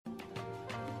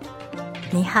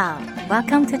Ni hao.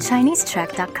 Welcome to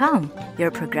ChineseTrack.com,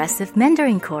 your progressive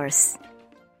Mandarin course.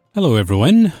 Hello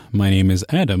everyone, my name is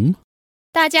Adam.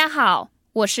 大家好，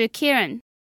我是 Kieran.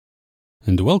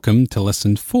 And welcome to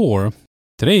Lesson 4.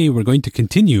 Today we're going to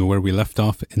continue where we left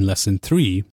off in Lesson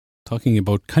 3, talking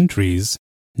about countries,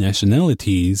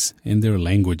 nationalities, and their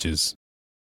languages.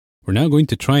 We're now going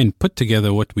to try and put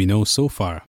together what we know so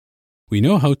far. We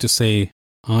know how to say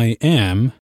I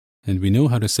am, and we know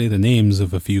how to say the names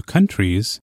of a few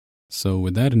countries. So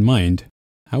with that in mind,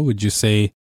 how would you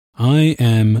say I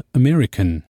am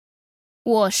American?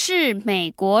 我是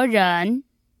美国人。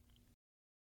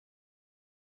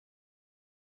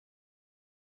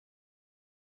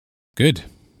Good.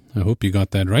 I hope you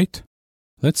got that right.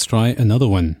 Let's try another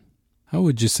one. How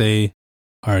would you say,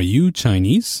 are you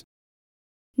Chinese?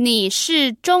 你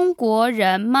是中国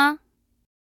人吗？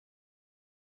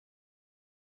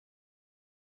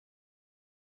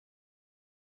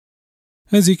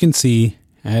 As you can see,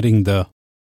 adding the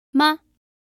吗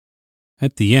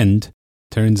at the end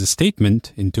turns a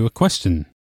statement into a question.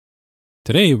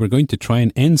 Today we're going to try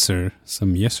and answer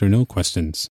some yes or no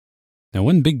questions. Now,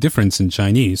 one big difference in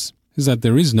Chinese is that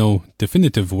there is no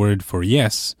definitive word for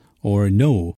yes or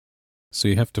no, so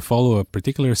you have to follow a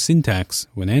particular syntax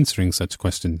when answering such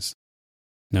questions.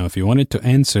 Now, if you wanted to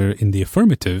answer in the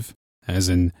affirmative, as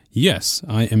in yes,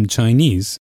 I am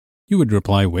Chinese, you would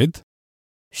reply with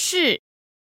是，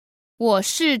我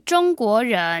是中国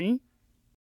人。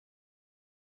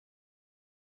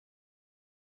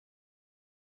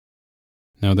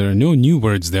 Now, there are no new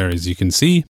words there, as you can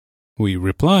see. We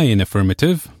reply in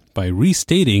affirmative by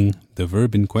restating the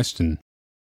verb in question.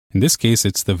 In this case,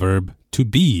 it's the verb to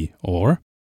be, or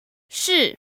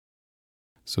是，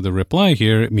 so the reply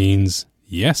here means,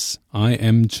 yes, I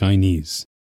am Chinese.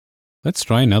 Let's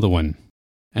try another one.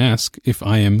 Ask if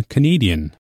I am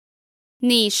Canadian.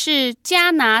 你是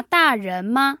加拿大人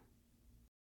吗？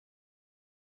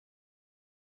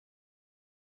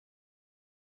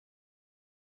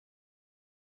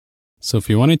 So if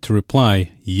you wanted to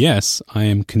reply, yes, I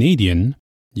am Canadian,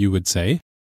 you would say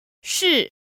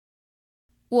是，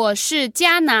我是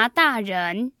加拿大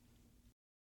人。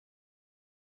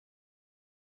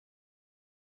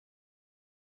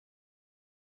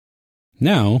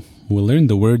 Now, we'll learn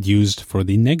the word used for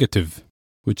the negative,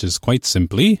 which is quite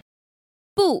simply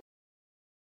不，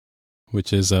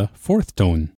 which is a fourth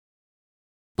tone.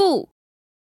 不，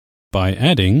 By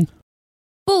adding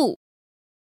不，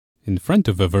 in front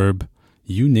of a verb,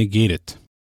 you negate it.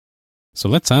 So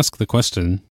let's ask the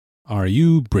question, are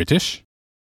you British?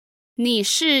 你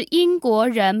是英国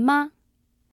人吗？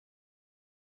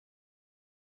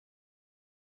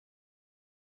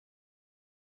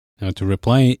 Now to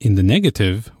reply in the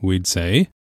negative, we'd say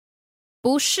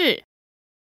不是，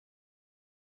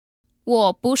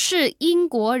我不是英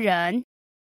国人。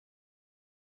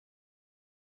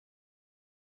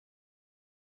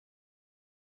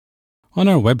 on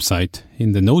our website,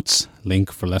 in the notes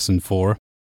link for Lesson 4,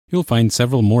 you'll find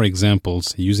several more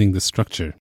examples using this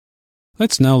structure.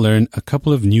 Let's now learn a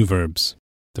couple of new verbs.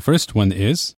 The first one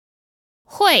is,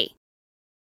 会，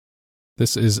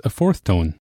 this is a fourth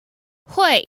tone.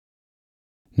 会，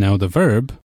 Now the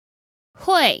verb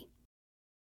会，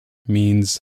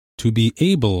 means to be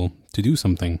able to do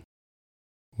something.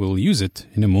 We'll use it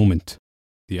in a moment.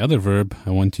 The other verb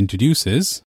I want to introduce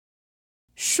is,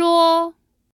 说，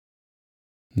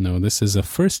 no, this is a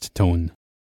first tone.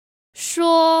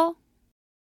 说，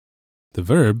 The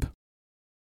verb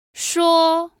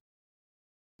说，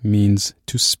 means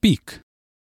to speak.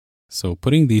 So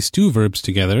putting these two verbs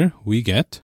together, we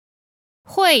get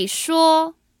会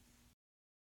说，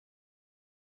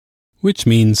 which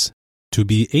means to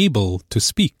be able to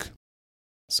speak.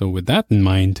 So with that in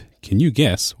mind, can you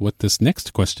guess what this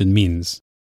next question means?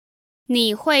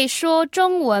 你会说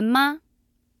中文吗？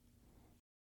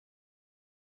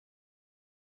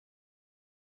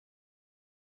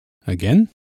 Again,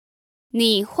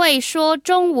 你会说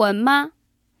中文吗？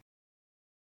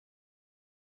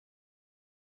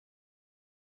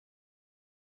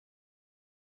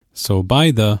 so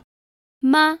by the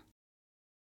吗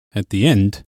at the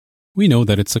end, we know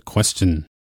that it's a question.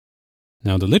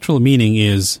 Now the literal meaning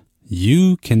is,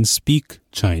 you can speak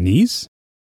Chinese?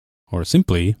 Or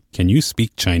simply, can you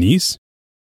speak Chinese?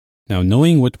 Now,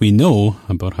 knowing what we know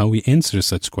about how we answer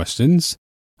such questions,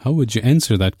 how would you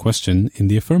answer that question in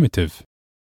the affirmative?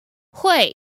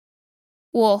 会，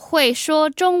我会说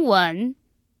中文。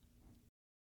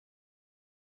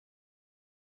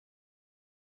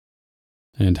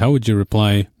 And how would you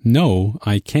reply, no,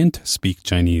 I can't speak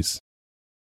Chinese?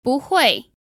 不会，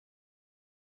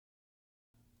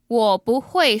我不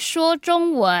会说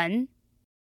中文。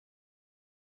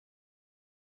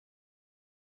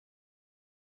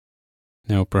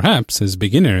Now, perhaps as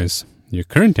beginners, your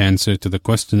current answer to the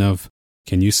question of,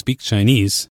 can you speak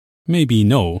Chinese, may be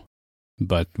no,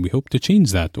 but we hope to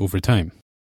change that over time.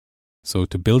 So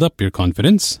to build up your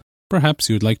confidence, perhaps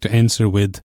you'd like to answer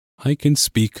with, I can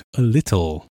speak a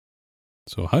little.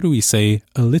 So how do we say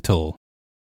a little?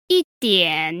 一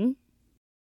点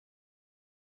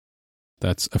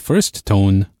That's a first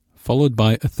tone followed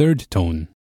by a third tone.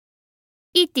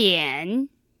 一点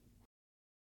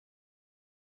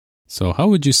So how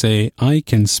would you say, I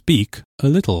can speak a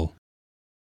little?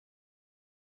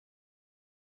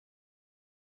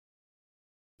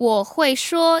 我会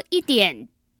说一点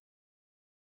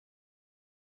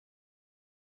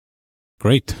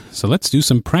Great. So let's do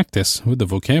some practice with the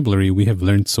vocabulary we have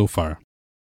learned so far.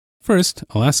 First,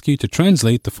 I'll ask you to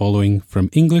translate the following from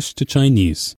English to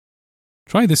Chinese.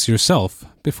 Try this yourself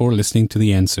before listening to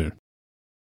the answer.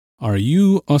 Are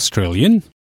you Australian?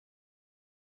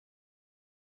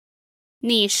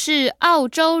 你是澳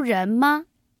洲人吗？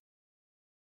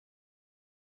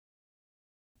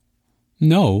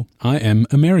 No, I am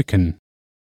American.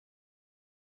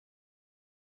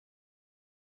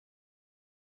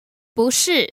 不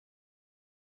是，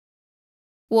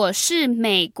我是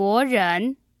美国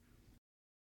人。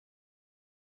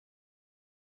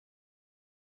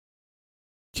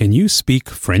 Can you speak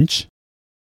French?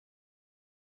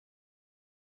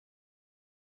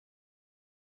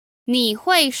 你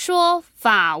会说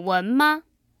法文吗？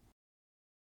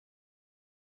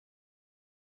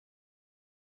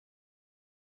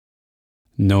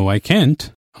 No, I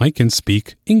can't. I can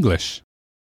speak English.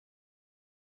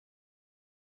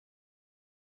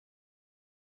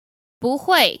 不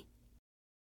会，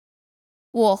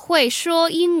我会说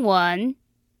英文。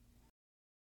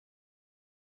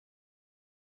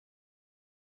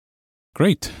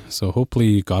 Great. So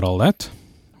hopefully you got all that.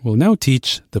 We'll now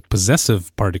teach the possessive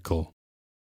particle.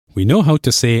 We know how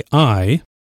to say I.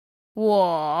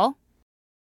 我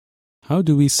How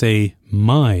do we say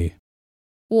my?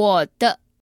 我的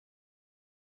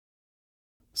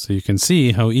So you can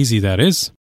see how easy that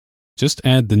is. Just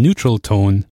add the neutral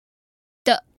tone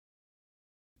的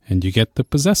and you get the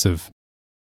possessive.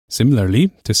 Similarly,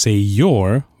 to say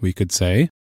your, we could say,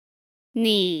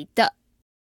 你的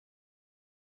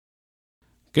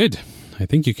Good. I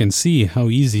think you can see how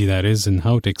easy that is and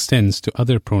how it extends to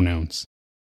other pronouns.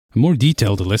 A more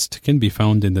detailed list can be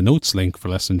found in the notes link for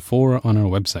Lesson 4 on our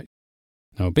website.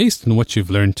 Now, based on what you've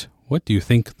learned, what do you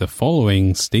think the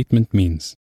following statement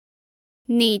means?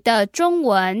 你的中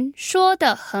文说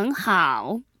得很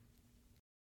好。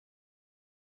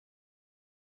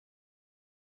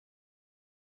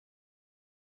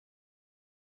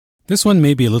 This one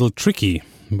may be a little tricky,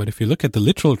 but if you look at the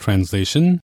literal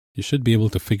translation, you should be able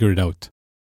to figure it out.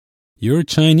 Your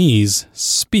Chinese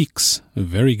speaks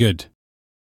very good.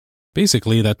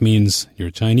 Basically, that means your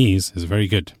Chinese is very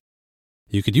good.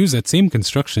 You could use that same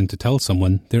construction to tell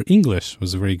someone their English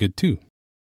was very good too.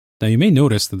 Now, you may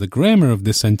notice that the grammar of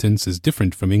this sentence is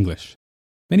different from English.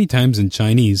 Many times in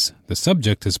Chinese, the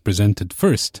subject is presented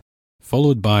first,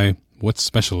 followed by what's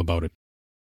special about it.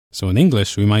 So in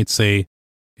English, we might say,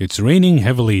 it's raining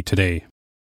heavily today.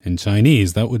 In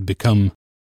Chinese, that would become,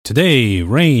 today,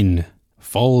 rain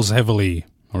falls heavily,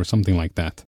 or something like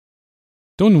that.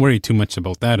 Don't worry too much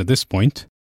about that at this point.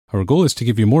 Our goal is to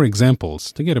give you more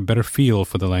examples to get a better feel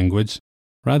for the language,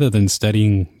 rather than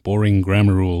studying boring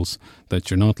grammar rules that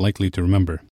you're not likely to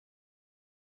remember.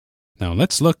 Now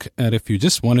let's look at if you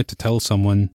just wanted to tell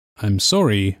someone, I'm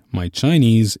sorry, my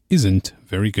Chinese isn't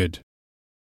very good.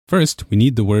 First, we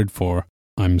need the word for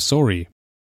I'm sorry.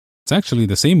 It's actually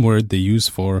the same word they use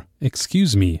for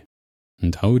excuse me.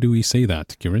 And how do we say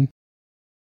that, Kiran?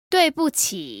 对不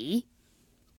起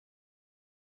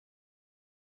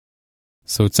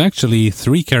So it's actually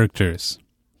 3 characters.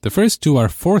 The first 2 are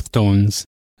 4th tones,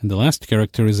 and the last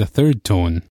character is a 3rd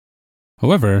tone.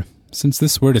 However, since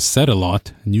this word is said a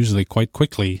lot, and usually quite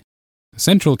quickly, the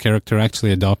central character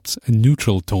actually adopts a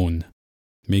neutral tone,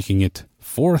 making it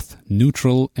 4th,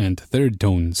 neutral, and 3rd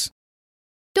tones.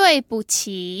 对不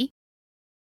起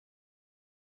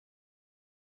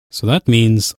So that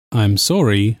means I'm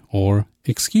sorry or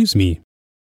excuse me.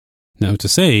 Now to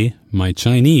say my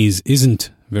Chinese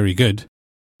isn't very good,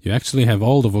 you actually have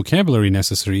all the vocabulary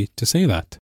necessary to say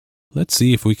that. Let's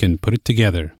see if we can put it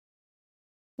together.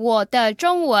 我的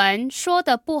中文说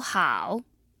得不好。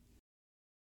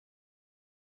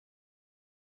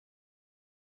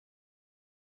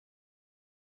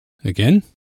 Again,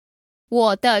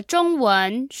 我的中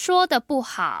文说得不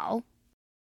好。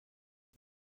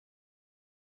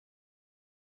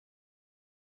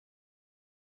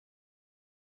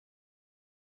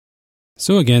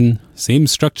So again, same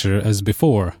structure as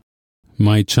before.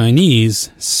 My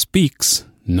Chinese speaks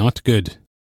not good.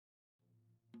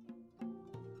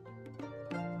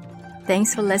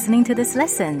 Thanks for listening to this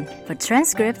lesson. For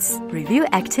transcripts, review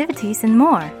activities, and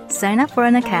more, sign up for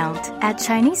an account at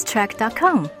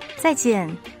ChineseTrack.com. 再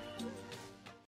见。